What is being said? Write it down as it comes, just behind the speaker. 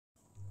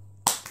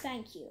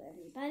Thank you,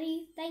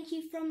 everybody. Thank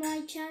you from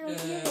my channel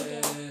here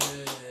again.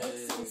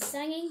 It's the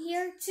singing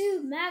here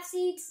to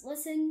Mathseeds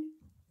Lesson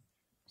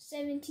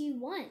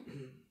 71.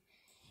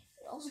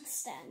 It also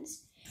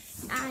stands.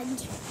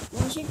 And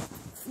once you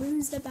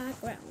lose the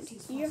background,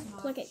 here,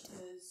 click it.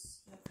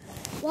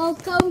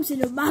 Welcome to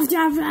the math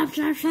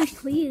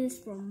quiz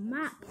from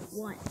map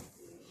 1.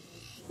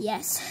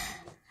 Yes.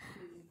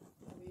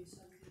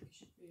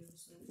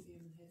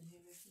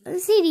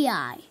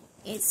 CDI.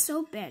 It's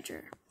so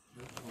better.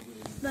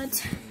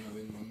 But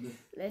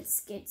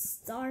let's get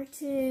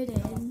started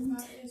and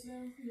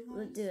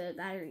we'll do a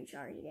battery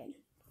charge again.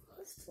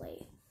 Let's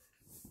play.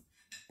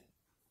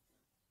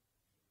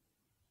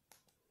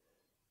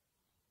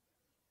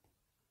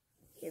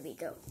 Here we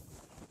go.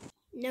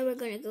 Now we're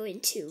going to go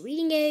into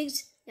reading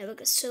eggs. Now we're going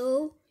to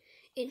sew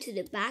into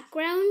the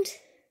background.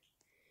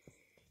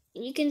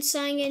 And you can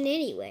sign in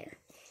anywhere.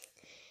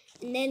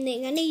 And then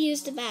they're going to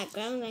use the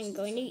background. I'm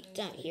going to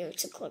down here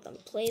to click on the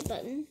play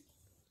button.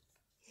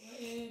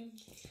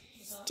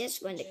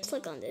 Just want to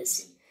click on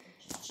this.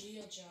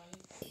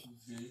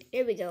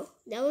 There we go.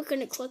 Now we're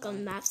going to click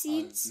on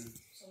Mathseeds.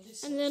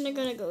 And then I'm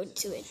going to go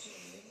to it.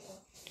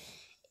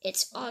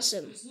 It's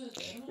awesome.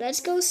 Let's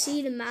go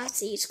see the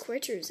Mathseeds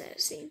critters I've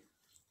seen.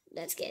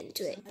 Let's get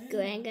into it.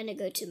 I'm going to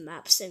go to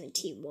map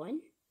 71.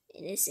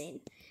 And it's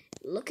saying,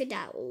 look at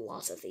that,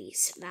 lots of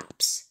these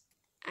maps.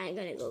 I'm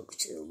going to go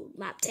to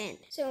map 10.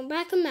 So I'm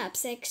back on map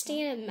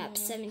 16 and map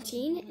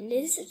 17. In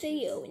this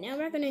video, now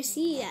we're going to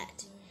see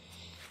that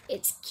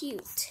it's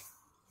cute.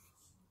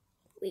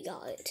 We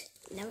got it.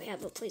 Now we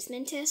have a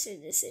placement test,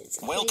 and this is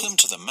Welcome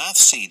to the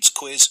Mathseeds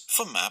quiz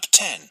for map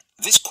 10.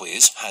 This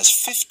quiz has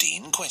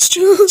 15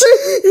 questions.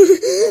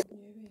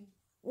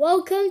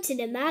 Welcome to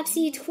the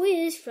Mathseeds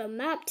quiz from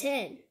map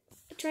 10.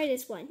 Try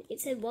this one.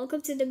 It said,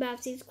 welcome to the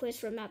Mathseeds quiz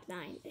from map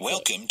 9.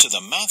 Welcome to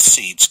the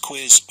Mathseeds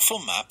quiz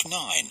for map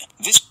 9.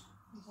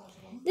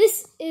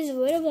 This is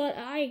what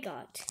I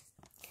got.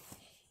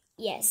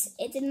 Yes,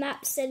 it's in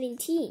map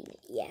 17.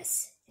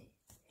 Yes.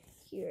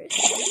 Here's...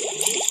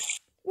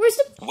 Where's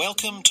the...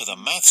 Welcome to the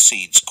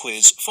Mathseeds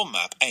quiz for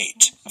map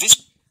 8.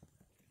 This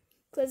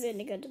quiz is going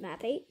to go to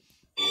map 8.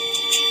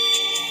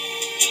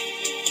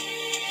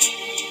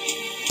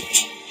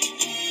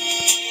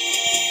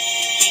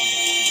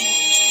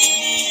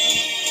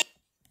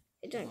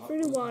 It's on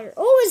crude water.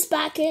 Oh, it's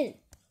back in.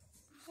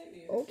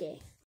 Okay.